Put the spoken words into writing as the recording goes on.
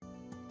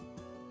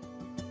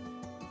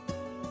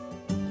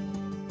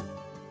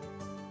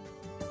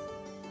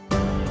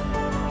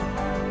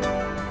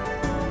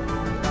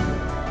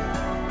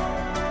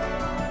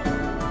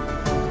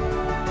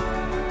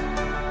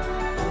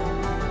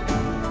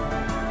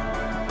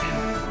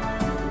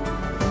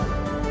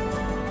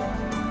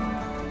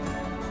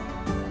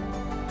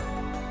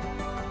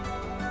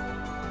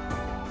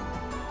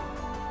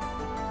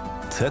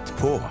Tett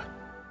på.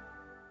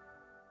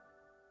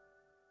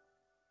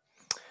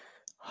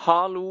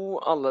 Hallo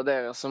alle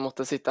dere som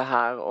måtte sitte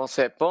her og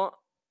se på.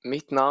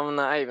 Mitt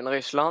navn Eivind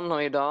Røysland,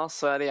 og i dag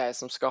så det jeg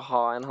som skal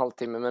ha en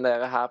halvtime med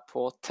dere her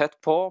på Tett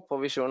på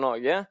Visjon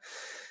Norge.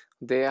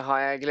 Det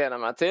har jeg gledet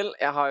meg til.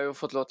 Jeg har jo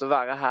fått lov til å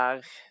være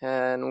her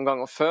noen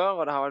ganger før,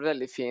 og det har vært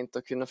veldig fint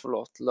å kunne få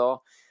lov til å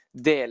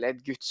dele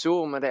et Guds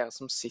ord med dere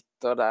som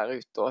sitter der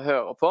ute og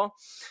hører på.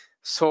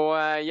 Så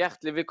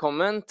hjertelig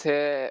velkommen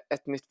til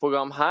et nytt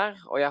program her,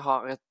 og jeg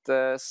har et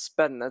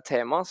spennende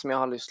tema som jeg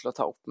har lyst til å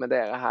ta opp med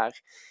dere her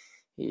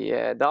i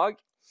dag.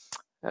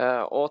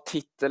 Og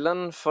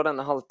titelen for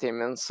denne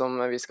halvtimen som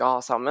vi skal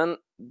ha sammen,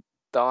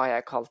 da har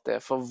jeg kalt det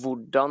for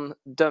 «Hvordan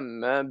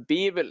dømme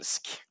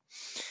bibelsk».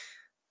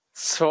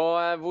 Så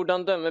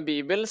hvordan dømme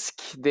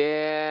bibelsk,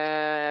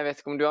 jeg vet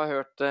ikke om du har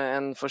hørt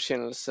en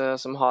forkynnelse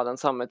som har den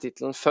samme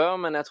titelen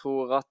før, men jeg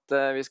tror at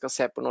vi skal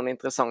se på noen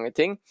interessante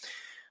ting.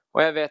 Og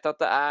jeg vet at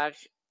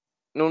det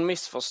noen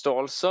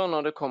misforståelser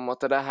når det kommer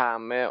til det her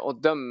med å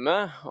dømme,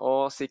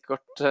 og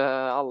sikkert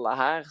alle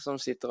her som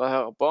sitter og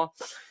hører på,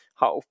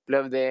 har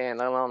opplevd det en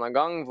eller annen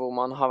gang, hvor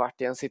man har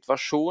vært i en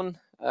situasjon,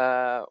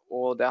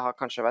 og det har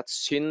kanskje vært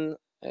synd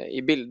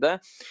i bildet,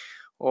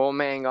 og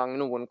med en gang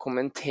noen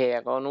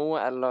kommenterer noe,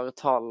 eller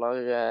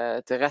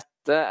taler til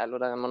rette,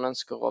 eller der man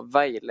ønsker å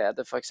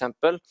veilede for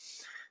eksempel,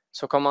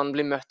 så kan man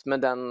bli møtt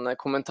med den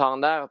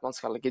kommentaren der, at man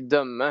skal ikke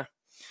dømme.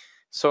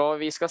 Så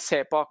vi skal se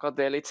på akkurat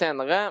det litt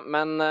senere,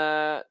 men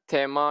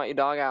temaet i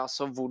dag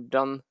altså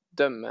hvordan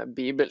dømme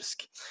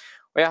bibelsk.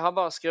 Og jeg har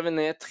bare skrevet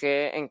ned 3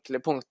 enkle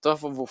punkter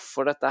for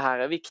hvorfor dette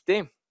her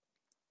viktig.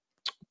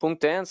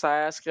 Punkt 1, så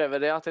har jeg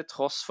skrevet det at til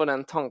tross for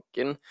den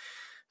tanken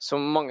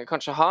som mange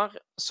kanskje har,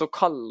 så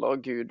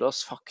kaller Gud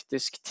oss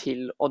faktisk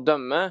til å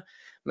dømme,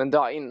 men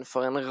da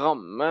innenfor en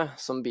ramme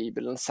som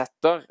Bibelen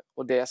setter,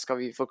 og det skal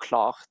vi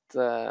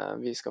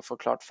skal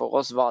forklart for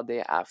oss hva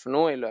det for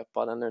noe i løpet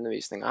av denne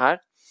undervisningen her.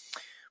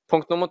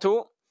 Punkt nummer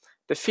 2,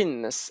 det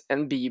finnes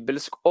en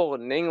bibelsk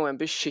ordning og en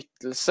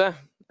beskyttelse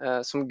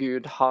som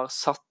Gud har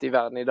satt i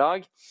verden i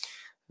dag,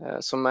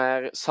 som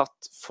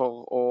satt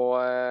for å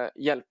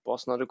hjelpe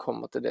oss når det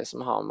kommer til det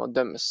som har med å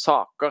dømme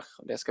saker.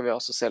 Det skal vi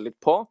også se litt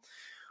på.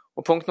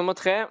 Og punkt nummer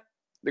 3,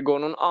 det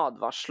går noen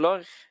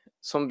advarsler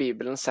som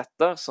Bibelen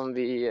setter, som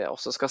vi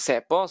også skal se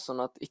på,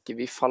 sånn at ikke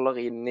vi faller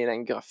inn i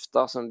den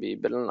grøfta som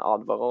Bibelen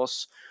advarer oss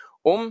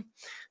om.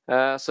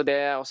 Så det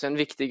også en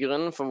viktig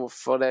grunn for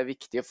hvorfor det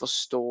viktig å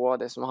forstå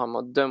det som har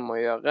med å dømme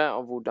å gjøre,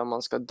 og hvordan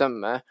man skal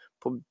dømme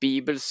på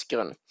bibelsk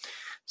grunn.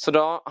 Så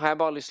da har jeg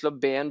bare lyst til å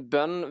be en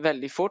bønn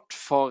veldig fort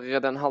for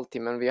den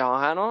halvtimen vi har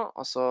her nå,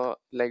 og så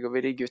legger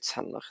vi det i Guds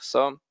hender.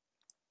 Så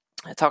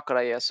jeg takker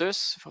deg,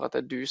 Jesus, for at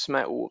det du som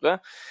ordet.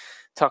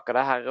 Takker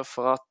deg, Herre,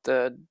 for at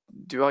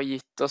du har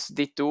gitt oss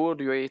ditt ord,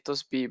 du har gitt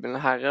oss Bibelen,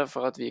 Herre,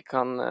 for at vi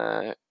kan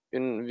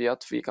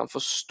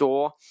forstå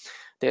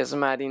det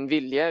som din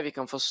vilje, vi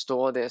kan forstå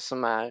det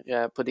som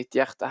på ditt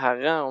hjerte,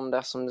 Herre. Om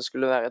dersom det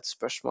skulle være et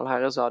spørsmål,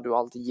 Herre, så har du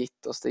alltid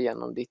gitt oss det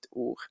gjennom ditt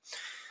ord.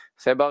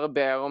 Så jeg bare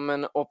ber om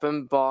en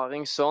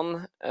åpenbaring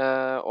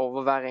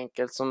over hver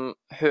enkelt som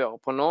hører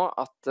på nå,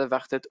 at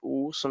hvert et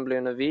ord som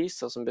blir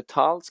undervist og som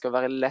betalt skal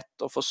være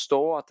lett å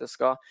forstå, at det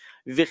skal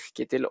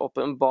virke til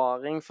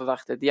åpenbaring for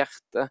hvert et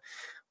hjerte,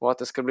 og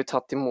at det skal bli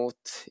tatt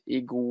imot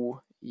i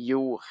god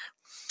jord.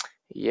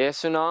 I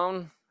Jesu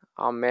navn,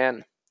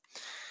 amen.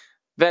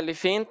 Veldig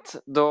fint,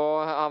 da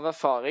av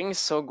erfaring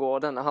så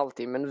går denne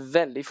halvtimen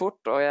veldig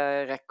fort, og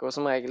jeg rekker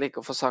som regel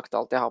ikke å få sagt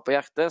alt jeg har på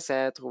hjertet, så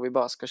jeg tror vi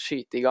bare skal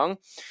skyte i gang.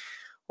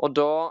 Og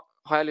da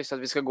har jeg lyst til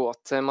at vi skal gå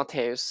til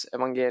Matteus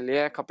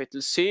evangeliet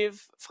kapittel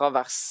 7 fra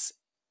vers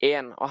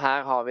 1, og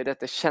her har vi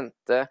dette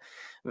kjente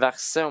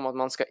verset om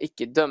at man skal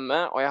ikke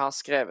dømme, og jeg har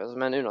skrevet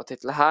som en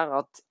undertitel her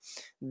at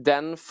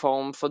den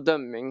form for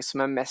dømming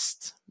som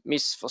mest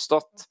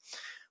misforstått.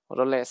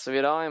 Og da leser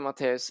vi da i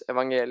Matteus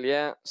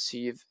evangeliet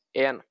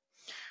 7:1.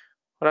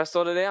 Og der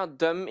står det at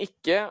døm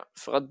ikke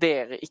for at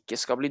dere ikke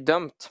skal bli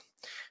dømt.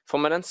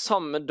 For med den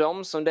samme dom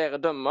som dere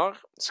dømmer,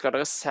 skal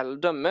dere selv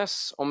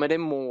dømmes, og med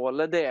det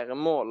målet dere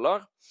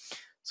måler,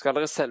 skal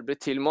dere selv bli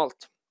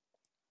tilmålt.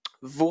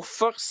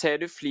 Hvorfor ser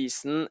du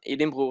flisen i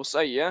din brors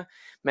øye,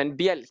 men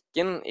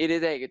bjelken i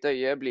ditt eget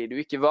øye blir du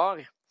ikke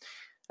var?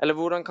 Eller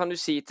hvordan kan du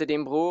si til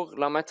din bror,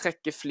 la meg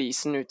trekke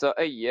flisen ut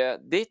av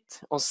øyet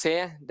ditt, og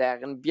se, det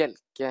en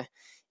bjelke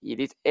i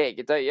ditt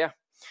eget øye?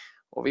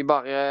 Og vi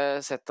bare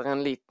setter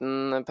en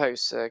liten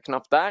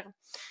pauseknapp der.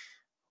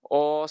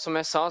 Og som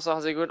jeg sa, så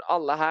har sikkert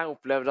alle her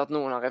opplevd at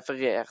noen har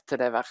referert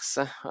til det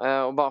verset.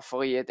 Og bare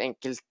for å gi et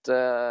enkelt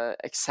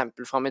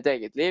eksempel fra mitt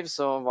eget liv,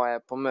 så var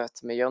jeg på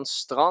møte med Jørn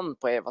Strand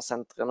på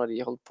Eva-senteret når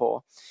de holdt på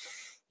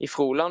i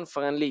Froland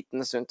for en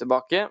liten stund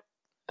tilbake.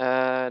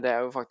 Det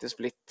jo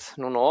faktisk blitt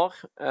noen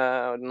år,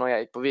 når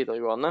jeg gikk på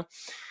videregående.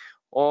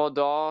 Og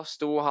da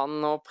sto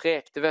han og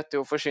prekte, vet du,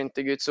 og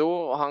forsynte Guds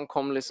ord, og han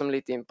kom liksom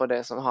litt inn på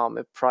det som har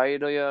med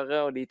pride å gjøre,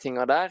 og de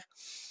tingene der.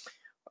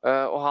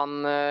 Og han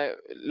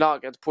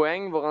lager et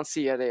poeng hvor han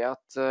sier det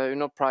at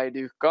under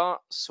Pride-uka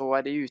så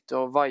de ute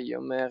og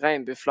vaier med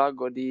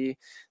regnbueflagg, og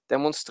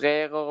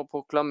demonstrerer og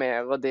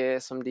proklamerer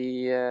det som de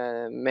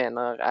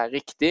mener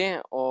riktig,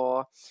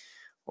 og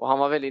han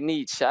var veldig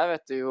nidkjær,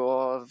 vet du,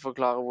 og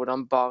forklarer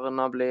hvordan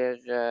barna blir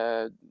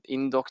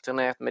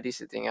indoktrinert med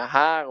disse tingene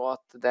her, og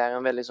at det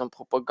en veldig sånn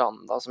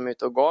propaganda som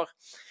ute og går.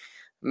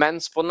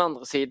 Mens på den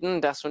andre siden,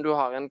 dersom du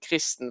har en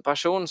kristen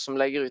person som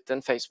legger ut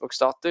en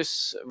Facebook-status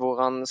hvor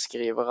han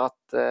skriver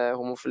at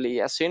homofili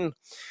synd,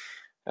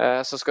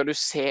 så skal du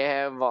se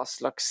hva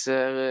slags,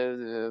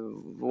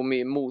 hvor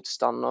mye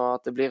motstand og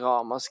at det blir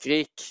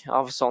ramaskrik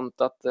av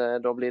sånt at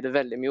da blir det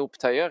veldig mye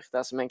opptøyer,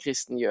 dersom en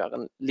kristen gjør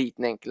en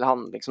liten enkel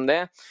handling som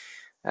det.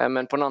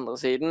 Men på den andre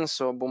siden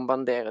så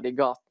bombarderer de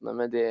gatene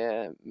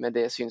med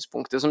det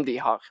synspunktet som de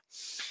har.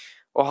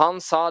 Og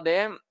han sa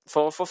det,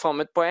 for å få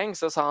fram et poeng,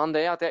 så sa han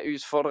det at jeg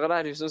utfordrer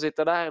deg, du som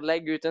sitter der,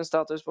 legg ut en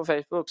status på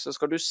Facebook, så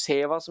skal du se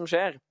hva som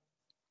skjer.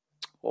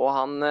 Og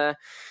han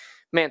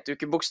mente jo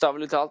ikke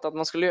bokstavelig talt at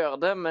man skulle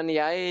gjøre det, men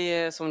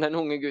jeg, som den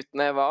unge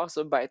gutten jeg var,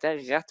 så beit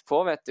jeg rett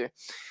på, vet du.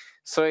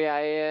 Så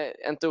jeg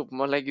endte opp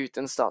med å legge ut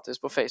en status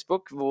på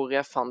Facebook, hvor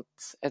jeg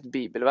fant et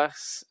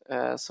bibelvers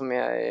som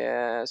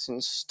jeg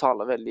synes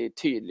taler veldig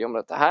tydelig om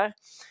dette her.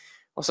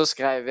 Og så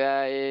skrev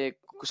jeg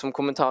som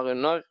kommentar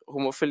under,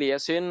 homofili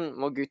synd,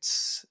 må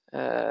Guds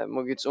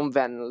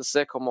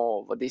omvendelse komme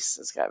over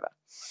disse, skrev jeg.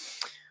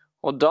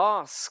 Og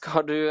da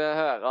skal du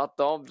høre at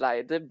da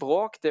ble det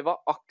bråk. Det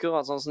var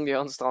akkurat sånn som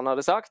Bjørn Strand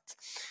hadde sagt.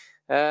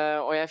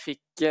 Og jeg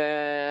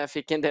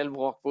fikk en del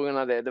bråk på grunn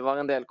av det. Det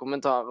var en del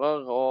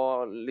kommentarer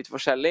og litt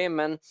forskjellig,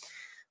 men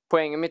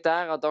poenget mitt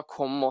at da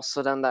kom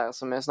også den der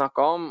som jeg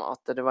snakket om,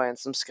 at det var en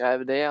som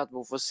skrev det, at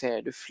hvorfor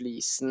ser du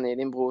flisen i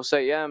din brors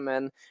øye,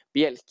 men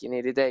bjelken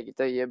i ditt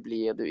eget øye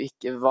blir du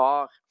ikke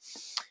var.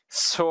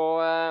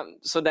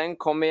 Så den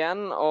kom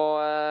igjen,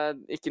 og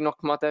ikke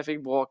nok med at jeg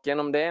fikk bråk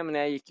gjennom det, men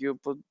jeg gikk jo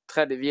på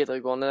 3.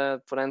 videregående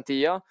på den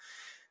tida,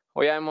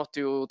 og jeg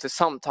måtte jo til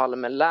samtale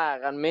med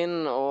læreren min,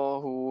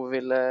 og hun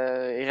ville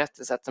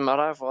irettesette meg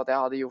der for at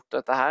jeg hadde gjort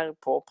dette her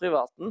på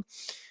privaten.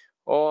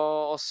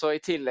 Og også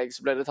i tillegg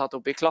så ble det tatt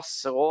opp i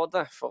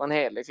klasserådet foran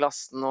hele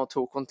klassen og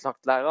 2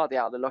 kontaktlærere at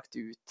jeg hadde lagt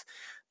ut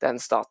den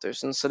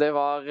statusen. Så det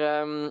var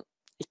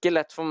ikke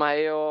lett for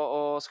meg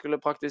å skulle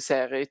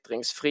praktisere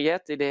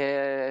ytringsfrihet i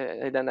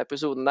den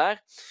episoden der,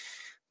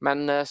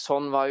 men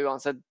sånn var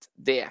uansett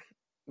det.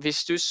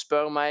 Hvis du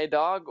spør meg i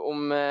dag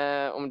om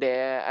det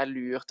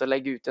lurt å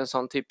legge ut en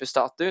sånn type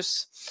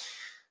status,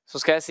 så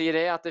skal jeg si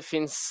det at det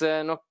finnes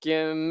nok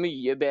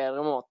mye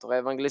bedre måter å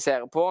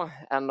evangelisere på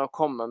enn å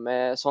komme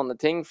med sånne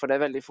ting, for det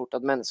veldig fort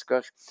at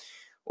mennesker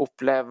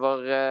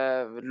opplever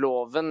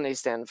loven i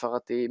stedet for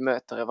at de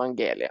møter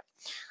evangeliet.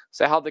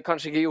 Så jeg hadde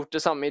kanskje ikke gjort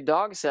det samme i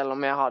dag, selv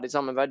om jeg har de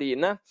samme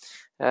verdiene,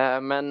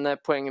 men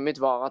poenget mitt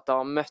var at da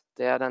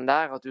møtte jeg den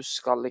der, at du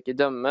skal ikke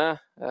dømme,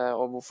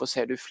 og hvorfor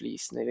ser du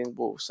flisen i din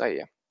brors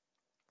øye?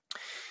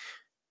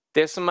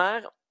 Det som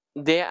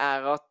det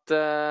at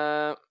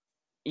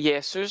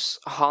Jesus,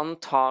 han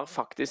tar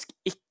faktisk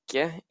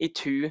ikke i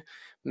tu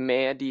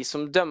med de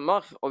som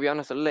dømmer, og vi har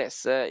nødt til å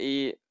lese i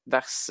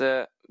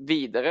verset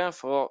videre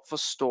for å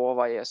forstå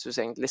hva Jesus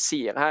egentlig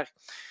sier her.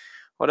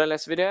 Og da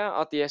leser vi det,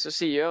 at Jesus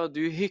sier,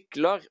 du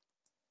hykler,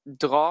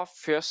 dra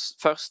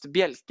først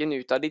bjelken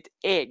ut av ditt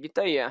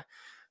eget øye,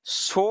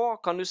 så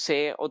kan du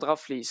se og dra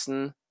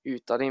flisen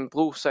ut av din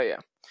brors øye.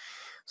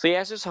 Så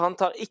Jesus, han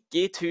tar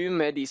ikke i tu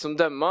med de som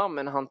dømmer,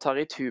 men han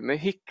tar i tu med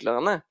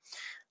hyklerne.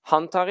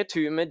 Han tar i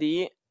tu med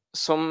de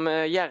som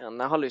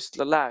gjerne har lyst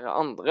til å lære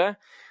andre,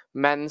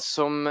 men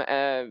som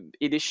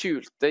i det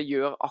skjulte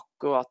gjør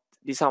akkurat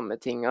de samme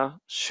tingene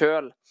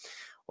selv.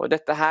 Og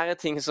dette her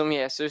ting som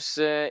Jesus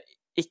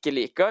ikke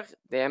liker.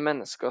 Det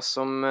mennesker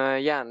som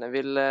gjerne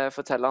vil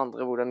fortelle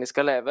andre hvordan de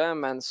skal leve,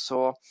 men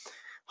så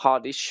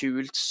har de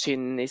skjult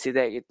synd i sitt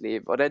eget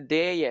liv. Og det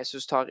det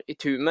Jesus tar i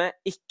tu med,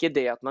 ikke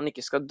det at man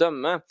ikke skal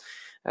dømme.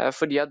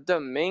 Fordi at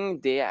dømming,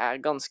 det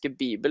ganske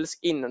bibelsk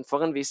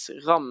innenfor en viss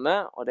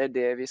ramme, og det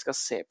det vi skal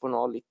se på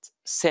nå litt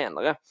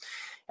senere.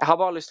 Jeg har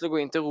bare lyst til å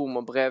gå inn til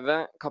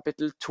Romerbrevet,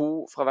 kapittel 2,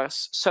 fra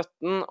vers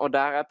 17, og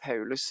der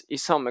Paulus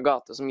i samme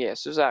gate som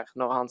Jesus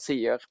når han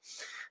sier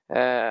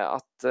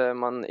at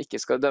man ikke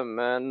skal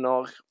dømme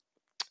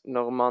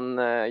når man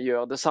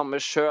gjør det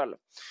samme selv.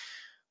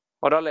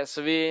 Og da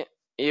leser vi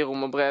i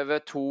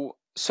Romerbrevet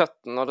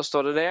 2:17, og da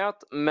står det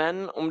at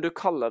 «Men om du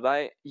kaller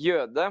deg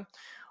jøde,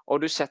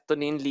 og du setter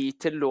din lit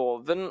til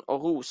loven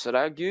og roser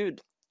deg av Gud,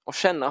 og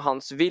kjenner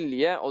hans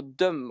vilje og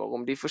dømmer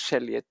om de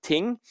forskjellige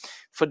ting,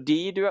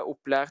 fordi du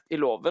opplært i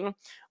loven,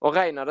 og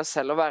regner deg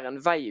selv å være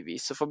en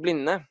veiviser for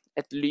blinde,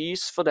 et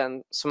lys for den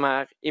som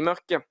i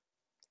mørket,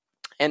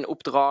 en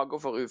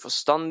oppdrager for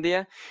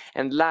uforstandige,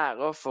 en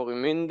lærer for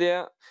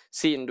umyndige,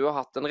 siden du har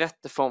hatt den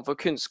rette form for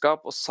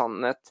kunnskap og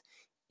sannhet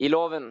i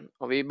loven».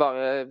 Og vi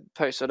bare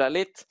pauser der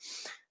litt.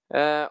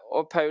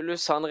 Og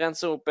Paulus, han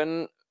renser opp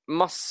en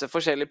masse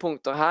forskjellige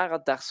punkter her,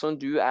 at dersom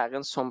du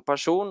en sånn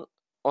person,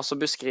 og så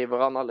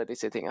beskriver han alle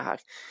disse tingene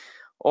her.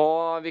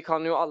 Og vi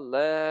kan jo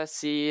alle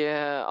si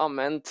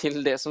amen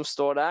til det som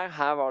står der.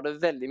 Her var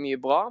det veldig mye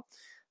bra,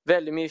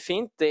 veldig mye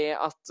fint. Det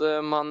at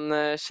man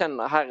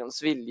kjenner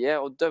Herrens vilje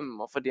og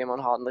dømmer fordi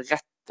man har den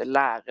rette rette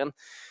læren.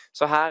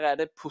 Så her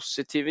det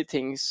positive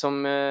ting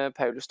som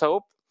Paulus tar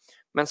opp,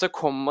 men så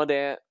kommer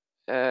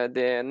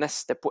det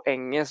neste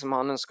poenget som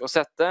han ønsker å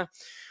sette,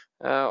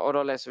 og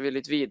da leser vi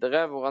litt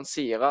videre, hvor han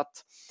sier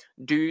at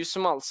du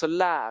som altså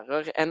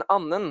lærer en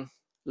annen,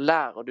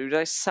 lærer du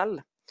deg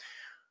selv.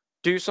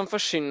 Du som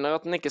forkynner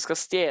at den ikke skal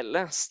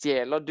stjele,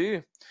 stjeler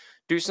du.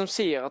 Du som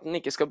sier at den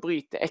ikke skal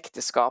bryte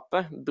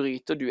ekteskapet,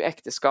 bryter du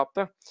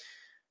ekteskapet.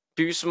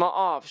 Du som har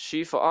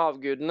avsky for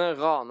avgudene,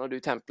 raner du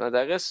templene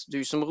deres.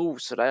 Du som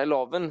roser deg i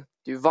loven,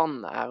 du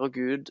vanærer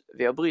Gud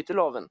ved å bryte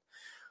loven.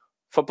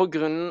 For på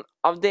grunn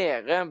av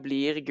dere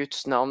blir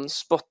Guds navn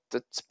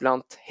spottet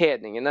blant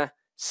hedningene,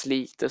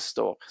 slik det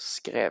står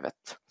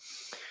skrevet.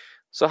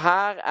 Så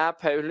her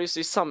Paulus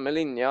i samme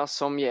linje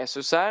som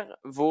Jesus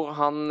hvor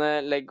han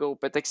legger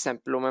opp et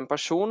eksempel om en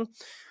person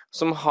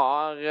som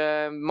har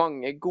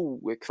mange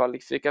gode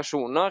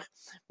kvalifikasjoner,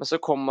 men så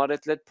kommer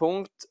det til et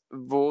punkt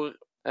hvor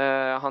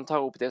han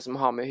tar opp det som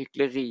har med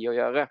hykleri å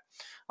gjøre.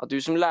 At du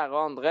som lærer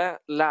andre,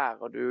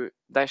 lærer du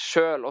deg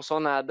selv, og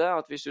sånn det,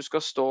 at hvis du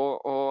skal stå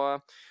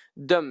og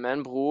dømme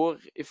en bror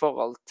i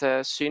forhold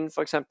til synd,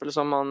 for eksempel,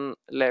 som han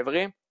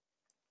lever i,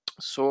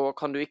 så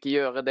kan du ikke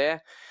gjøre det,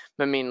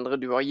 med mindre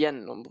du har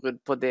gjennombrudd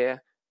på det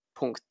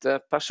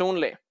punktet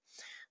personlig.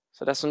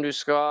 Så det som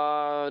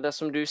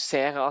du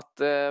ser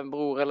at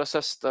bror eller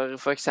søster,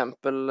 for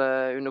eksempel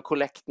under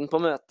kollekten på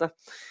møte,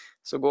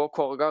 så går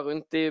korga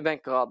rundt i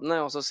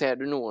benkeradene, og så ser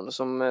du noen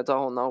som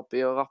tar hånda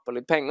oppi og rapper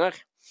litt penger.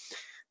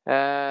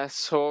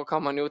 Så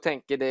kan man jo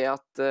tenke det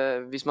at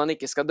hvis man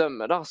ikke skal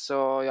dømme da,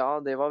 så ja,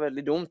 det var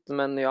veldig dumt,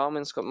 men ja,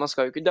 man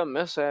skal jo ikke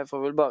dømme, så jeg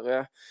får vel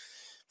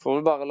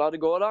bare la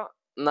det gå da.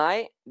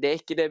 Nei, det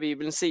ikke det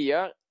Bibelen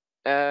sier.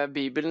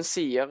 Bibelen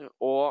sier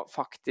og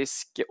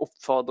faktisk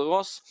oppfordrer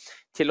oss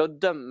til å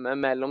dømme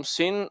mellom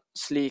synd,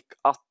 slik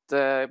at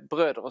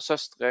brødre og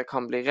søstre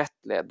kan bli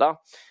rettledet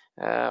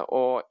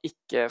og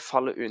ikke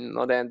falle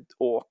under det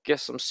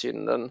åket som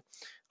synden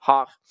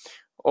har.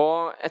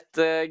 Og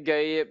et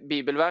gøy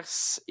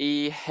bibelvers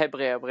i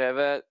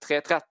Hebreerbrevet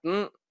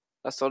 3:13,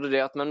 der står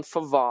det at man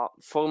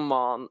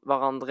forman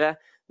hverandre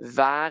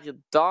hver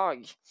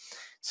dag,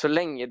 så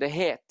lenge det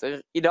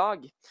heter i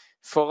dag,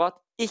 for at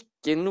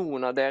ikke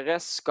noen av dere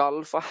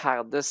skal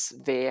forherdes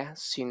ved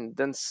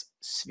syndens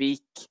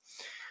svik.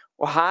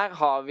 Og her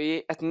har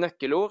vi et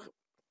nøkkelord,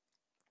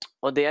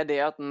 og det det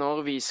at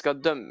når vi skal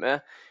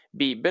dømme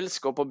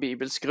bibelsk og på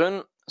bibelsk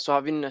grunn, så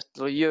har vi nødt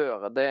til å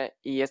gjøre det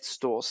i et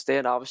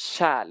ståsted av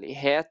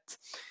kjærlighet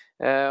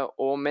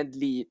og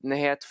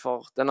medlidenhet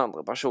for den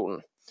andre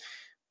personen.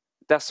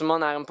 Dersom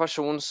man en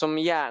person som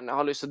gjerne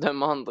har lyst til å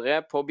dømme andre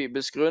på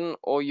bibelsk grunn,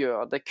 og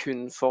gjør det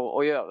kun for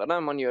å gjøre det,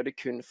 man gjør det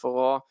kun for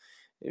å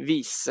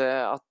vise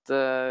at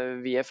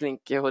vi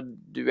flinke og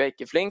du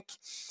ikke flink,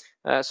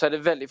 så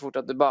det veldig fort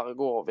at det bare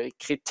går over i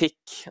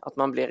kritikk, at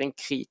man blir en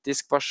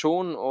kritisk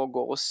person og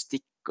går og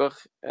stikker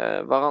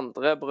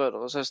hverandre,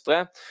 brødre og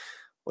søstre,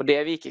 og det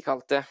vi ikke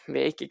kalt det.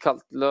 Vi ikke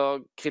kalt til å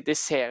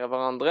kritisere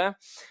hverandre,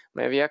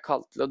 men vi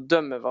kalt til å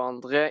dømme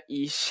hverandre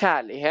i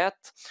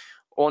kjærlighet,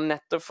 og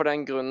nettopp for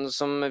den grunnen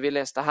som vi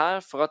leste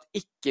her, for at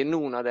ikke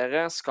noen av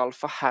dere skal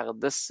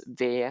forherdes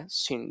ved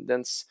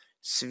syndens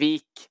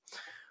svik.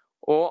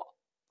 Og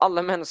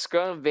alle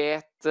mennesker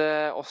vet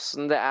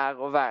hvordan det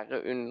å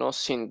være under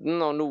synden,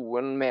 og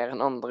noen mer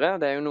enn andre.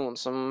 Det jo noen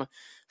som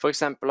for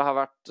eksempel har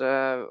vært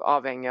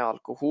avhengig av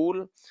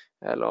alkohol,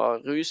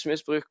 eller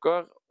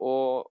rusmisbruker,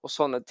 og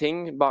sånne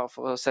ting, bare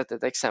for å sette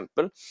et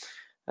eksempel.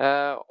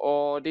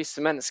 Og disse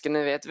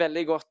menneskene vet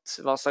veldig godt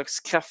hva slags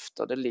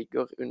krefter det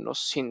ligger under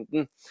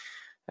synden.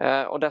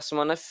 Og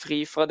dersom man fri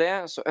fra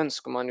det, så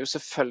ønsker man jo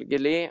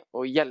selvfølgelig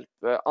å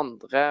hjelpe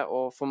andre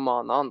og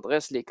formane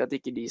andre, slik at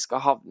ikke de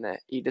skal havne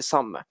i det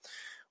samme.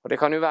 Og det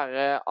kan jo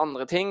være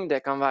andre ting,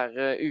 det kan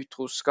være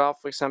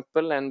utroskap for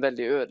eksempel, en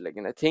veldig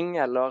ødeleggende ting,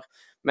 eller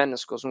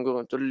mennesker som går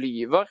rundt og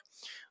lyver.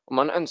 Og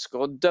man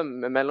ønsker å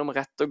dømme mellom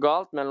rett og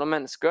galt mellom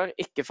mennesker,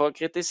 ikke for å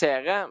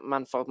kritisere,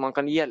 men for at man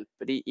kan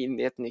hjelpe dem inn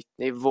i et nytt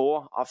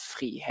nivå av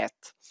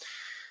frihet.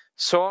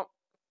 Så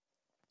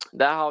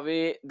der har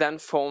vi den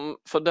form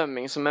for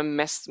dømming som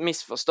mest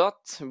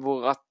misforstått,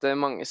 hvor at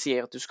mange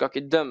sier at du skal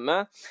ikke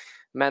dømme,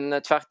 men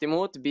tvert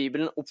imot,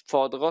 Bibelen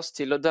oppfordrer oss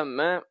til å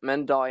dømme,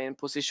 men da i en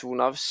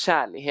posisjon av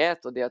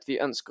kjærlighet, og det at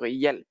vi ønsker å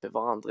hjelpe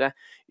hverandre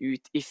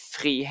ut i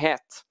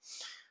frihet.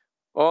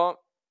 Og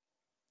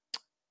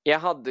jeg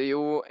hadde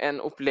jo en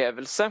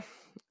opplevelse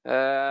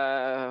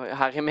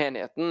her i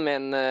menigheten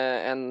med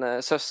en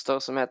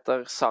søster som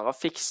heter Sara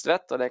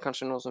Fikstvedt, og det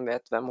kanskje noen som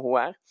vet hvem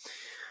hun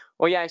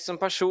Og jeg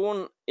som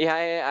person,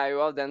 jeg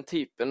jo av den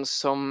typen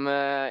som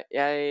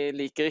jeg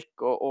liker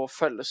ikke å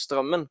følge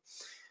strømmen.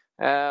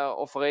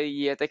 Og for å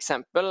gi et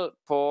eksempel,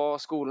 på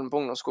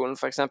ungdomsskolen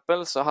for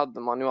eksempel, så hadde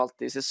man jo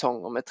alltid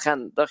sesonger med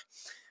trender.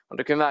 Og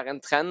det kunne være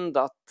en trend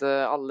at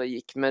alle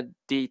gikk med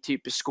de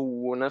type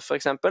skoene for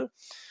eksempel.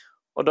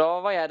 Og da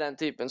var jeg den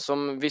typen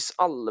som, hvis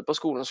alle på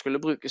skolen skulle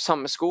bruke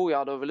samme sko,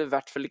 ja, da ville i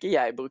hvert fall ikke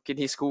jeg bruke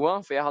de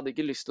skoene, for jeg hadde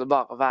ikke lyst til å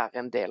bare være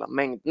en del av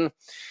mengden.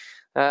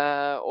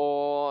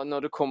 Og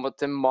når det kommer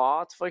til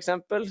mat, for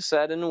eksempel,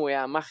 så det noe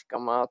jeg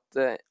merket meg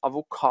at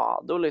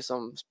avokado,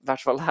 liksom, i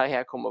hvert fall her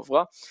jeg kommer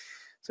fra,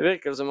 så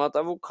virker det som at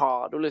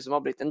avokado liksom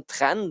har blitt en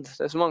trend.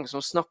 Det så mange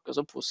som snakker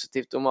så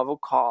positivt om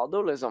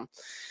avokado, liksom.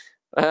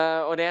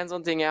 Og det en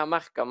sånn ting jeg har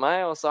merket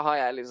meg, og så har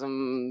jeg liksom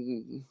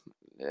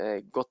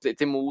gått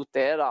litt imot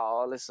det da,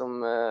 og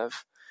liksom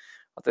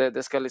at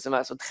det skal liksom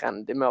være så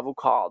trendy med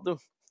avokado.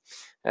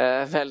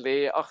 Veldig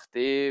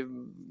artig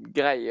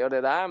greie og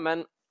det der,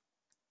 men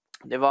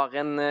det var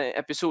en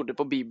episode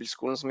på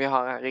bibelskolen som vi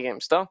har her i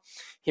Grimstad,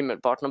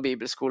 Himmelpartner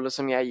bibelskole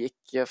som jeg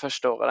gikk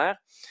første året der.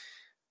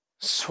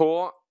 Så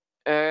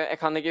jeg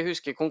kan ikke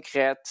huske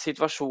konkret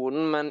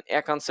situasjonen, men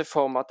jeg kan se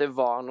for meg at det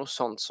var noe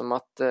sånt som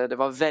at det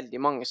var veldig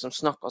mange som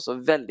snakket så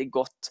veldig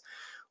godt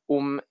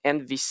om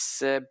en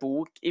viss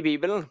bok i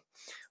Bibelen.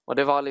 Og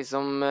det var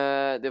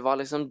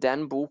liksom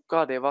den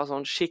boka, det var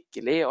sånn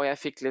skikkelig, og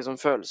jeg fikk liksom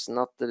følelsen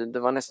at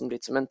det var nesten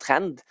blitt som en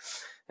trend.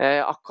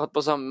 Akkurat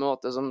på samme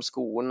måte som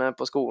skoene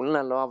på skolen,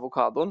 eller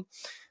avokadoen.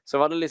 Så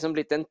var det liksom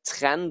blitt en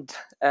trend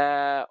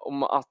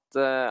om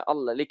at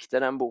alle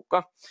likte den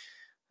boka.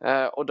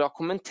 Og da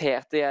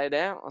kommenterte jeg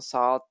det, og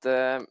sa at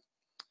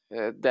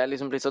det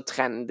liksom blitt så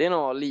trendy nå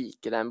å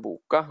like den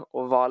boka,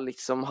 og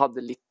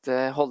hadde litt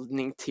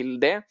holdning til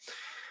det.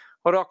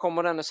 Og da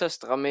kommer denne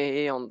søstera mi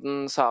i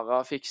ånden, Sara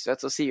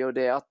Fiksvedt, og sier jo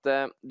det at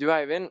du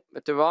Eivind,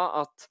 vet du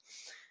hva, at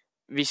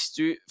hvis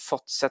du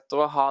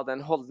fortsetter å ha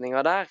den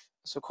holdningen der,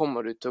 så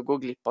kommer du til å gå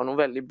glipp av noe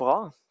veldig bra,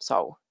 sa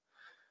hun.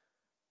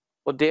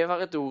 Og det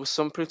var et ord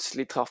som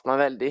plutselig traff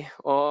meg veldig.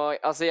 Og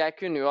altså, jeg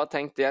kunne jo ha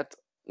tenkt det at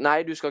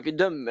nei, du skal ikke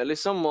dømme,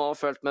 liksom, og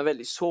følt meg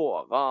veldig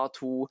såret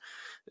at hun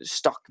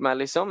stakk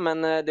meg, liksom,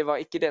 men det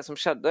var ikke det som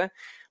skjedde.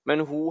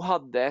 Men hun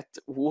hadde et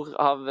ord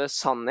av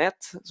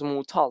sannhet som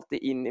hun talte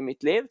inn i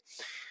mitt liv,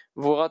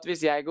 hvor at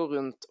hvis jeg går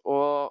rundt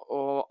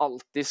og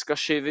alltid skal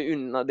skyve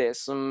unna det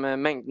som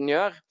mengden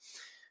gjør,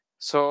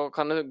 så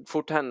kan det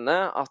fort hende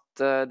at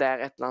det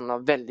et eller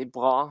annet veldig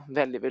bra,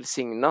 veldig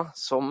velsignet,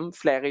 som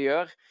flere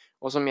gjør,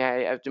 og som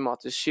jeg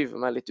automatisk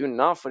skyver meg litt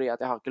unna, fordi at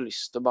jeg har ikke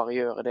lyst til å bare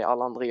gjøre det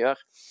alle andre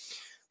gjør.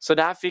 Så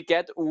der fikk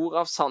jeg et ord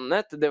av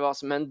sannhet. Det var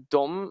som en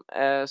dom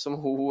som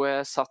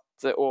hun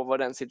satt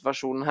over den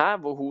situasjonen her,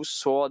 hvor hun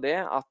så det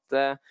at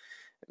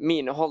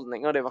mine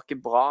holdninger, det var ikke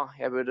bra.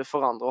 Jeg burde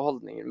forandre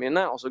holdningene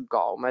mine, og så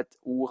ga hun meg et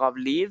ord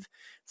av liv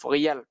for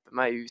å hjelpe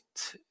meg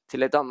ut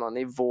til et annet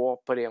nivå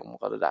på det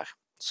området der.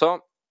 Så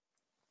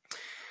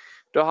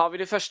da har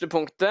vi det første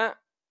punktet.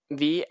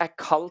 Vi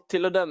kalt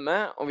til å dømme,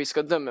 og vi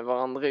skal dømme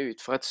hverandre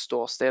ut fra et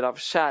ståsted av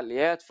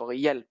kjærlighet for å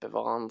hjelpe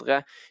hverandre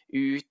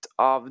ut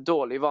av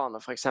dårlige vaner,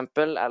 for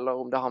eksempel,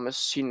 eller om det har med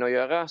synd å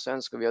gjøre, så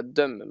ønsker vi å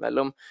dømme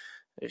mellom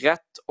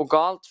rett og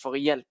galt for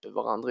å hjelpe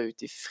hverandre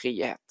ut i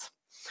frihet.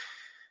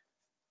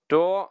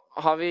 Da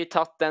har vi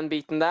tatt den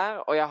biten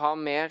der, og jeg har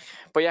mer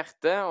på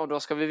hjertet, og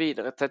da skal vi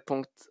videre til et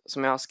punkt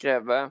som jeg har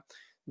skrevet: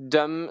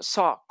 døm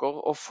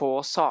saker og få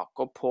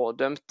saker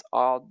pådømt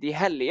av de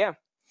hellige.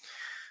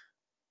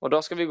 Og da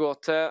skal vi gå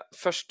til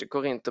 1.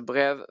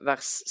 Korinterbrev,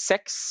 vers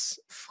 6,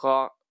 fra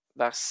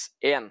vers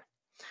 1.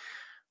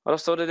 Og da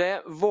står det: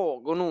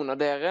 våger noen av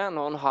dere,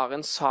 når han har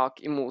en sak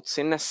imot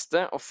sin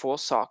neste, å få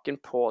saken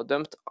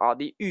pådømt av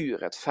de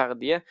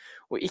urettferdige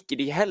og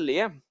ikke de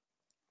hellige?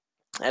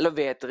 Eller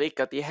vet dere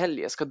ikke at de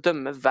hellige skal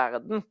dømme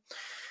verden?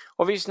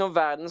 Og hvis nå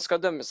verden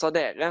skal dømmes av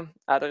dere,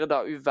 dere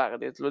da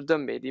uverdige til å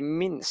dømme i de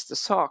minste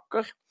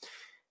saker?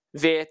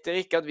 Vet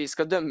dere ikke at vi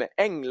skal dømme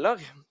engler?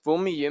 Hvor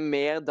mye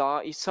mer da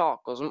i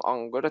saker som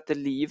angår dette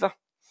livet?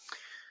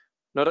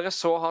 Når dere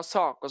så har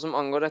saker som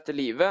angår dette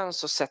livet,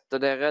 så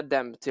setter dere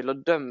dem til å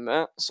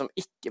dømme som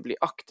ikke blir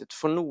aktet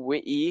for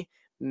noe i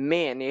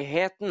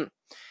menigheten.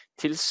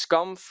 Til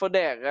skam for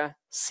dere,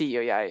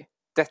 sier jeg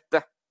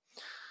dette.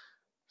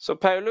 Så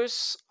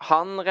Paulus,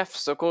 han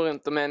refser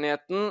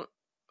Korintermenigheten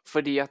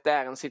fordi at det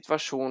en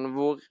situasjon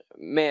hvor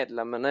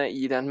medlemmene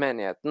i den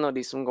menigheten og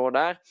de som går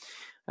der,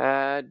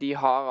 de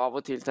har av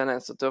og til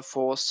tendenser til å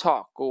få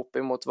saker opp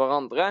imot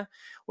hverandre,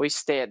 og i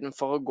stedet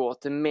for å gå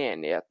til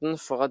menigheten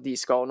for at de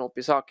skal ordne opp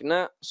i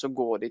sakene, så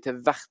går de til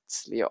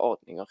verdslige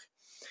ordninger.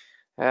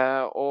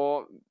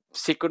 Og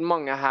sikkert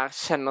mange her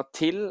kjenner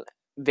til,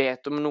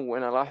 vet om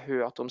noen eller har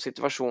hørt om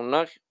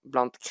situasjoner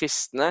blant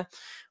kristne,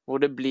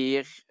 hvor det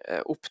blir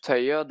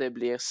opptøyer, det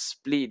blir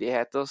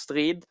splidigheter og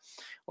strid,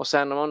 og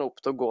så ender man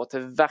opp til å gå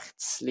til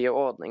verdslige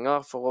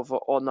ordninger for å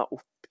få ordnet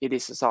opp i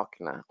disse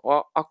sakene.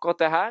 Og akkurat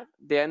det her,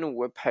 det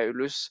noe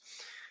Paulus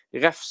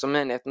refser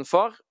menigheten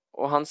for,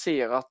 og han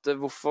sier at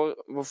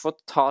hvorfor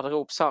tar dere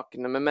opp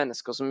sakene med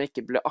mennesker som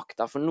ikke blir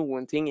aktet for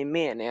noen ting i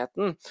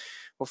menigheten?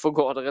 Hvorfor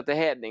går dere til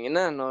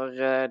hedningene når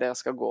dere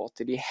skal gå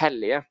til de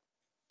hellige?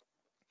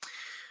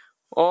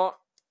 Og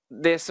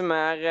det som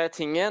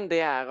tingen,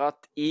 det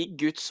at i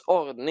Guds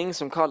ordning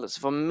som kalles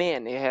for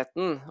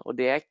menigheten, og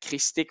det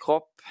Kristi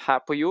kropp her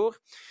på jord,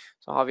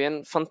 så har vi en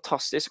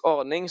fantastisk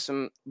ordning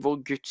hvor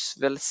Guds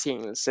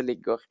velsignelse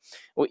ligger.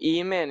 Og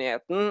i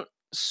menigheten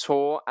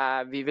så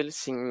vi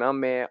velsignet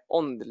med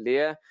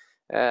åndelige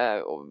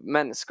og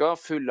mennesker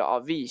fulle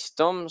av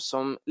visdom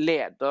som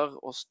leder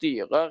og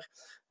styrer,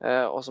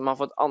 og som har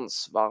fått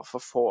ansvar for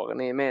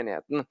fårene i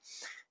menigheten.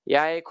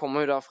 Jeg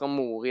kommer jo da fra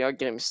Moria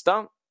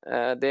Grimstad.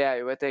 Det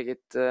er jo et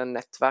eget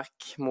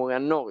nettverk,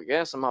 Moria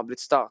Norge, som har blitt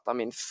startet av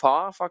min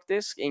far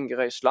faktisk,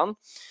 Røysland.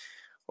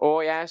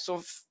 Og jeg er så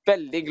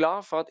veldig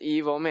glad for at i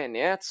vår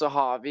menighet så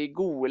har vi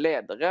gode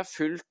ledere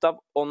fullt av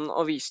ånd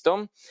og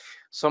visdom,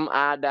 som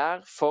er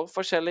der for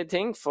forskjellige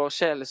ting, for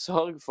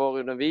sjelesorg, for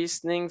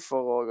undervisning,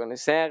 for å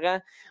organisere,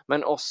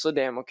 men også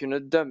det med å kunne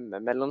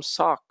dømme mellom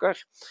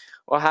saker.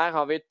 Og her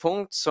har vi et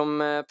punkt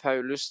som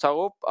Paulus tar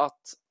opp,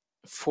 at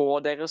få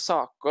dere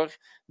saker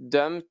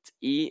dømt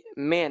i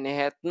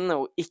menigheten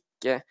og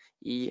ikke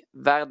i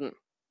verden.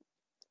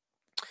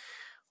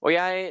 Og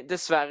jeg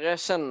dessverre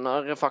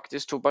kjenner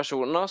faktisk 2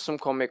 personer som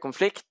kom i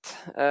konflikt,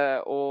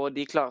 og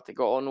de klarte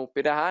ikke å ordne opp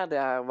i det her. Det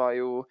her var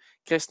jo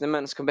kristne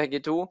mennesker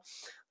begge 2,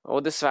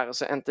 og dessverre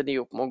så endte de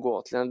opp med å gå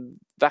til en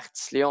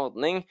verdslig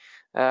ordning,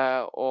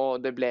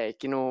 og det ble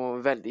ikke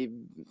noe veldig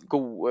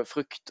gode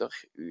frukter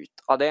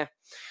ut av det.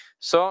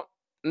 Så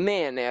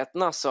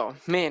menigheten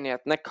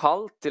er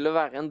kalt til å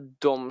være en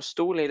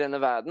domstol i denne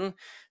verden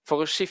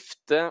for å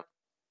skifte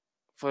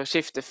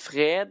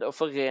fred og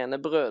forene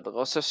brødre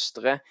og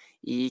søstre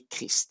i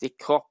Kristi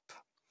kropp.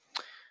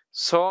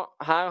 Så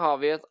her har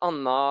vi et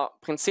annet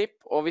prinsipp,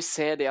 og vi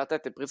ser det at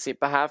dette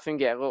prinsippet her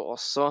fungerer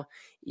også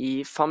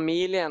i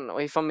familien.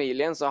 Og i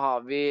familien så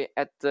har vi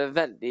et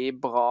veldig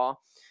bra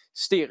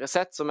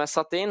styresett som er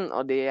satt inn,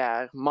 og det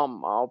er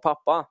mamma og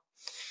pappa.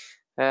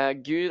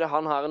 Gud,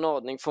 han har en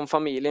ordning for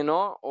familie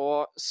nå,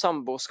 og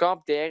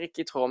samboerskap, det er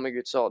ikke i tråd med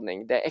Guds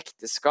ordning. Det er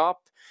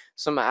ekteskap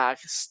som er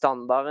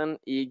standarden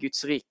i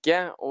Guds rike,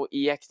 og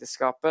i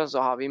ekteskapet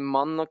så har vi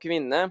mann og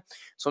kvinne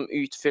som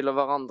utfyller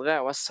hverandre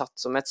og er satt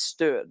som et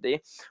stødig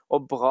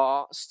og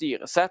bra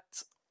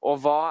styresett.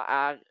 Og hva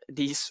er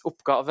deres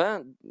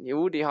oppgave?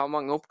 Jo, de har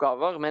mange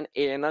oppgaver, men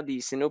en av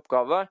de sine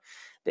oppgaver,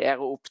 det er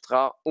å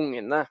oppdra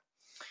ungene.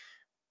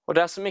 Og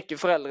dersom ikke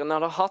foreldrene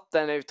hadde hatt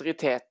den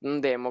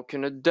autoriteten det må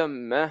kunne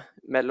dømme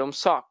mellom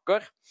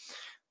saker,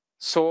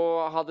 så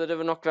hadde det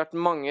nok vært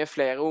mange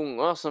flere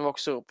unger som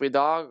vokser opp i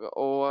dag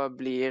og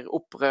blir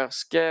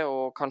opprørske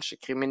og kanskje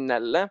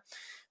kriminelle,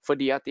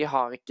 fordi at de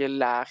har ikke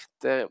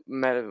lært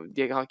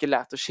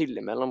å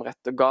skille mellom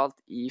rett og galt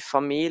i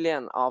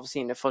familien av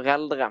sine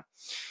foreldre.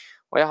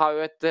 Og jeg har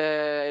jo et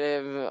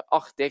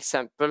artig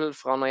eksempel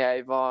fra når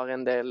jeg var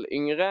en del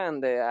yngre enn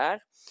det jeg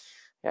er.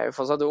 Jeg er jo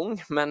fortsatt ung,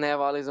 men jeg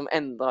var liksom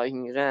enda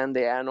yngre enn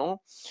det jeg er nå.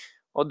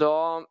 Og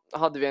da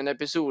hadde vi en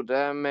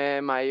episode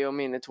med meg og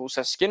mine 2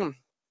 søsken,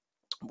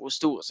 hvor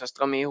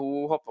storesøstera mi,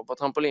 hun hoppet på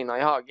trampolina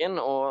i hagen,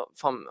 og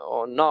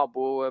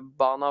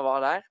nabobarna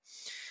var der.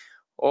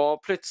 Og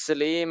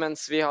plutselig,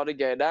 mens vi hadde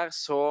gøy der,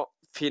 så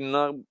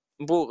finner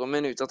broren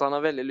min ut at han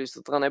har veldig lyst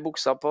til å dra ned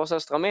buksa på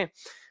søstera mi.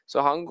 Så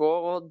han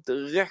går og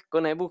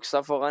drøkker ned buksa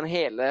foran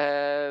hele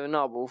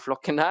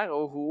naboflokken der,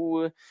 og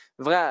hun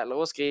vræler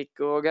og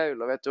skriker og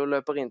gauler, vet du, og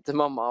løper inn til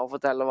mamma og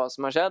forteller hva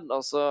som har skjedd.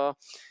 Og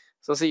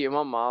så sier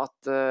mamma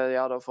at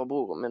ja, da får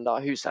broren min da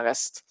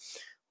husarrest.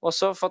 Og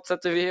så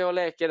fortsetter vi å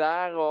leke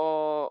der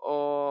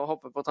og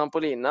hoppe på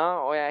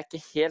trampolina, og jeg er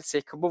ikke helt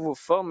sikker på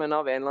hvorfor, men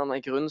av en eller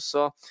annen grunn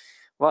så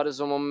var det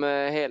som om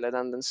hele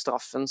den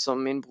straffen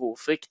som min bror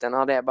fikk, den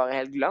hadde jeg bare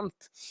helt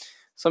glemt.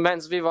 Så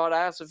mens vi var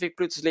der, så fikk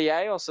plutselig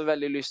jeg også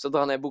veldig lyst til å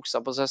dra ned buksa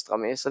på søstera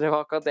mi, så det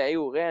var akkurat det jeg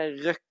gjorde. Jeg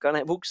røkka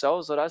ned buksa,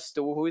 og så der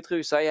sto hun i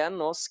trusa igjen,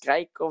 og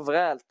skreik og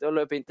vrælte og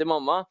løp inn til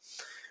mamma.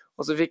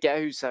 Og så fikk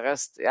jeg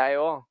husarrest,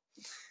 jeg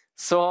også.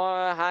 Så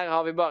her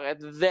har vi bare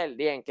et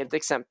veldig enkelt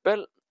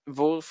eksempel,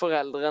 hvor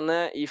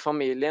foreldrene i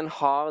familien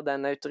har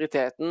den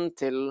autoriteten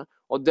til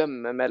å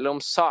dømme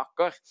mellom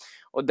saker.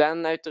 Og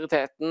den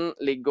autoriteten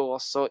ligger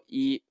også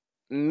i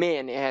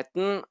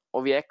menigheten,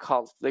 og vi er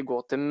kalt til å gå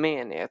til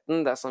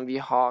menigheten dersom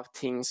vi har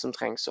ting som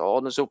trengs å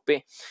ordnes opp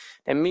i.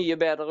 Det er mye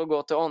bedre å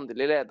gå til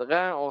åndelige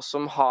ledere, og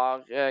som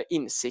har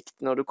innsikt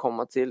når det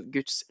kommer til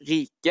Guds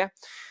rike.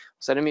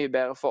 Så er det mye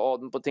bedre å få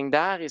orden på ting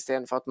der, i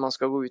stedet for at man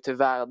skal gå ut til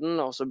verden,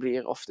 og så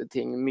blir ofte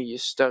ting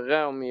mye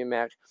større og mye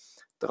mer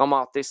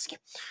dramatisk.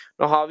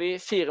 Nå har vi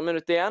 4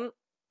 minutter igjen,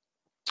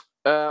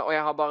 og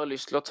jeg har bare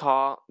lyst til å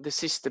ta det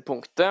siste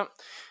punktet.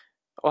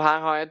 Og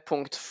her har jeg et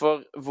punkt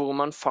for hvor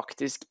man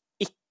faktisk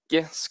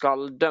ikke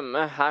skal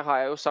dømme. Her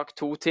har jeg jo sagt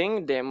 2 ting.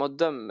 Det må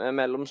dømme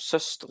mellom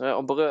søstre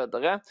og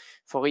brødre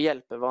for å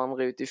hjelpe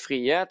hverandre ut i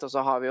frihet. Og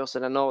så har vi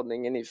også den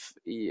ordningen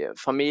i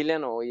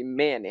familien og i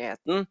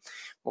menigheten,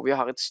 hvor vi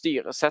har et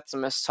styresett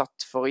som er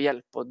satt for å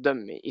hjelpe og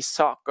dømme i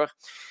saker.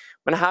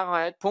 Men her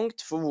har jeg et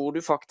punkt for hvor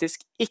du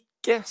faktisk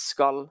ikke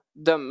skal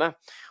dømme.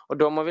 Og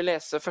da må vi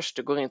lese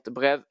 1.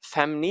 Korinterbrev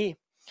 5:9.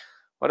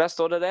 Og der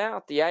står det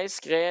at jeg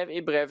skrev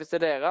i brevet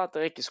til dere at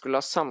dere ikke skulle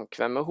ha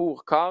samkvem med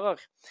horkarer.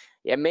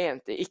 Jeg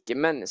mente ikke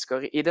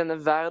mennesker i denne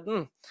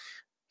verden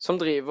som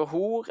driver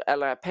hor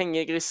eller er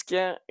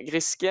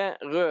pengegriske,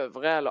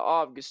 røvere eller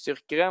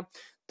avgudsdyrkere.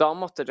 Da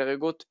måtte dere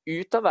gått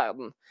ut av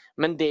verden.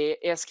 Men det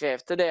jeg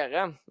skrev til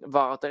dere,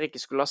 var at dere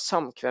ikke skulle ha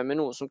samkvem med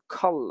noen som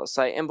kaller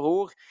seg en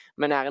bror,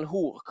 men en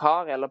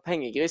horkar, eller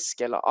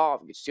pengegrisk, eller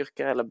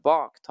avgudsdyrker, eller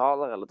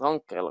baktaler, eller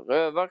dranker, eller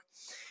røver.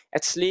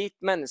 Et slikt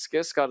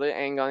menneske skal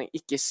dere en gang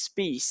ikke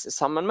spise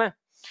sammen med.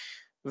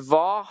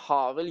 Hva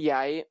har vel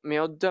jeg med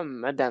å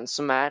dømme den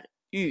som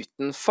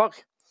utenfor?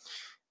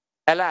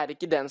 Eller det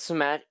ikke den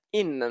som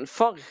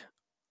innenfor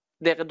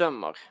dere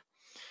dømmer?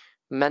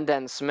 Men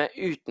den som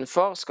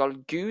utenfor skal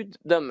Gud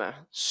dømme.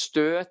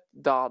 Støt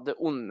da det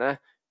onde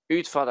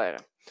ut fra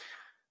dere.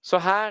 Så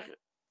her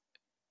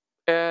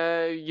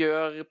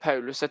gjør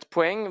Paulus et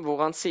poeng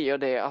hvor han sier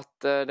det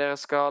at dere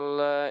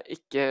skal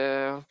ikke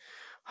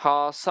ha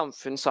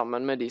samfunn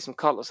sammen med de som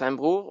kaller seg en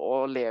bror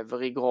og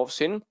lever i grov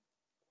synd.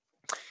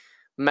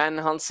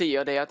 Men han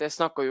sier det at jeg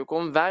snakker jo ikke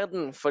om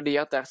verden, fordi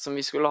at dersom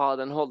vi skulle ha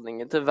den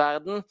holdningen til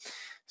verden,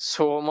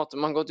 så måtte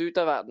man gått ut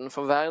av verden,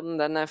 for verden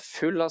den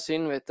full av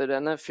synd, vet du,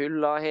 den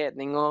full av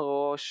hedninger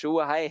og sjo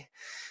og hei,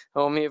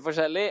 og mye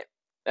forskjellig.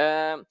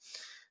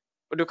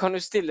 Og du kan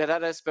jo stille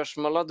deg det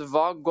spørsmålet at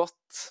hva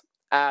godt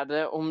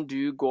det om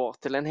du går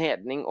til en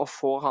hedning og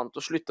får han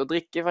til å slutte å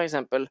drikke, for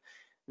eksempel,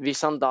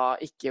 hvis han da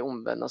ikke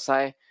omvender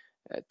seg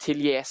til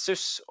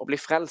Jesus og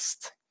blir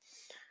frelst.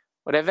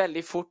 Og det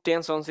veldig fort i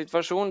en sånn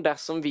situasjon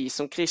dersom vi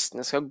som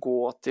kristne skal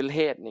gå til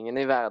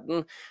hedningene i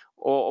verden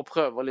og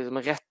prøve å liksom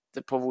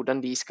rette på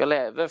hvordan de skal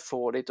leve,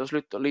 få de til å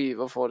slutte å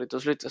lyve, få de til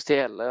å slutte å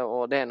stjele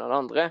og det ene og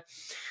det andre,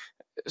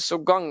 så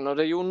gagner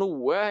det jo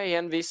noe i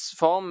en viss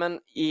form, men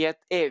i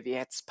et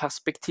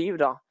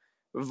evighetsperspektiv da,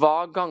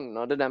 hva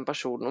gagner det den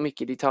personen om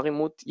ikke de tar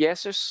imot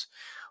Jesus?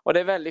 Og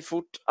det veldig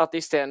fort at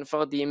i stedet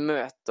for at de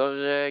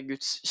møter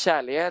Guds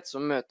kjærlighet,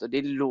 så møter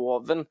de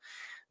loven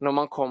når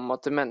man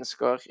kommer til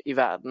mennesker i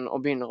verden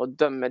og begynner å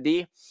dømme de,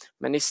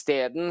 men i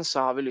stedet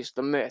så har vi lyst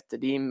til å møte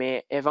de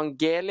med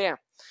evangeliet.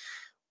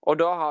 Og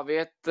da har vi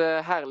et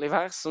herlig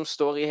vers som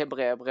står i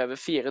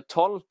Hebreerbrevet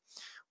 4:12,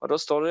 og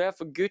da står det: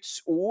 for Guds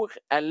ord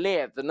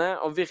levende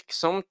og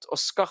virksomt og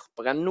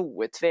skarpere enn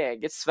noe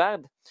tveegget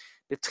sverd.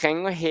 Det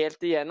trenger helt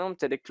igjennom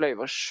til det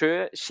kløyver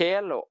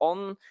sjel og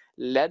ånd,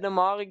 ledd og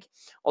marg,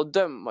 og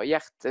dømmer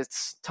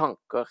hjertets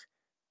tanker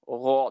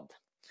og råd.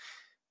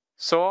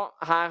 Så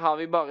her har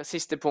vi bare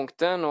siste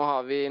punktet, nå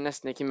har vi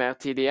nesten ikke mer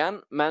tid igjen,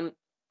 men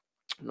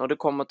når det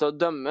kommer til å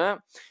dømme,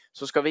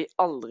 så skal vi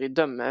aldri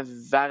dømme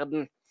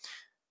verden.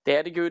 Det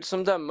det Gud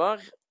som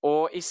dømmer,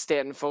 og i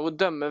stedet for å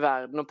dømme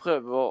verden og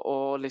prøve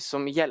å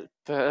liksom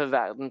hjelpe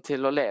verden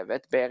til å leve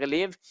et bedre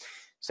liv,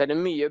 så det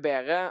mye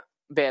bedre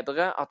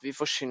at vi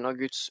forkynner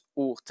Guds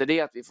ord til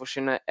dem, at vi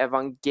forkynner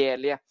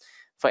evangeliet.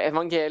 For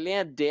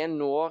evangeliet, det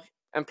når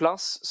en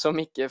plass som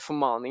ikke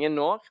formaningen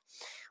når,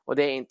 og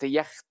det inn til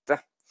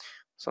hjertet.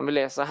 Som vi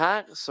leser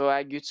her, så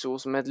Guds ord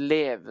som et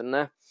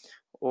levende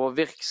og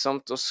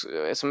virksomt, og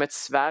som et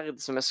sverd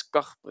som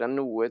skarpere enn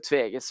noe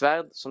tveget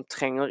sverd, som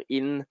trenger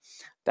inn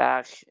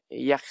der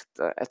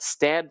hjertet et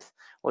sted,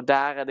 og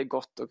der det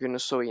godt å kunne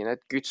så inn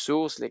et Guds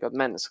ord, slik at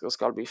mennesker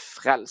skal bli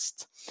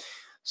frelst.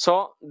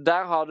 Så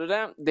der har du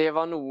det. Det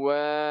var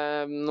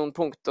noen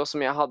punkter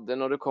som jeg hadde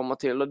når det kommer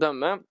til å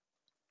dømme.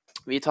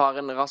 Vi tar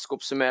en rask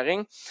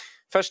oppsummering.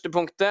 Første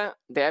punktet,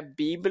 det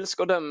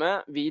bibelsk å dømme.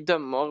 Vi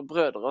dømmer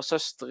brødre og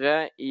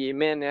søstre i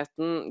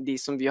menigheten, de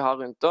som vi har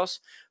rundt oss,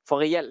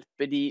 for å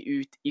hjelpe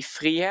de ut i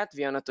frihet.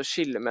 Vi nødt til å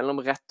skille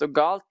mellom rett og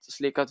galt,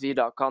 slik at vi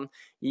da kan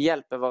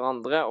hjelpe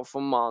hverandre og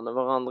formane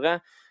hverandre.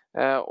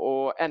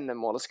 Og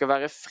endemålet skal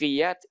være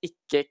frihet,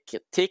 ikke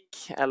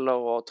kritikk eller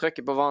å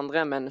trykke på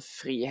hverandre, men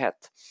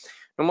frihet.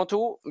 Nummer 2,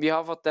 vi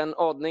har fått en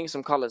ordning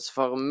som kalles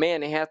for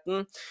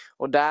menigheten,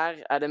 og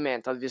der det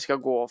ment at vi skal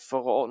gå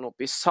for å ordne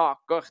opp i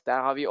saker.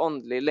 Der har vi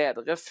åndelige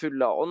ledere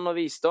fulle av ånd og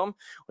visdom,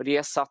 og de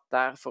satt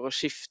der for å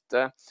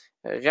skifte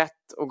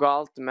rett og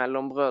galt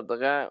mellom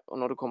brødre,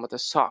 og når det kommer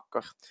til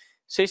saker.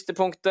 Siste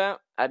punktet,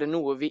 det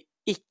noe vi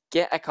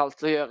ikke kalt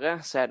til å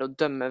gjøre, så det å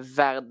dømme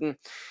verden.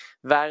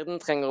 Verden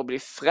trenger å bli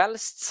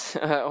frelst,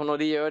 og når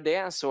de gjør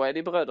det, så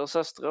de brødre og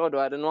søstre, og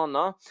da det noe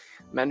annet,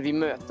 men vi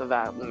møter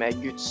verden med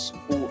Guds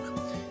ord.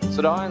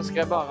 Så da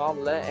ønsker jeg bare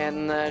alle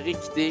en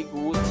riktig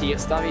god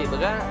tirsdag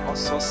videre, og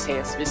så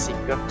ses vi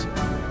sikkert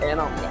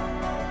en andre.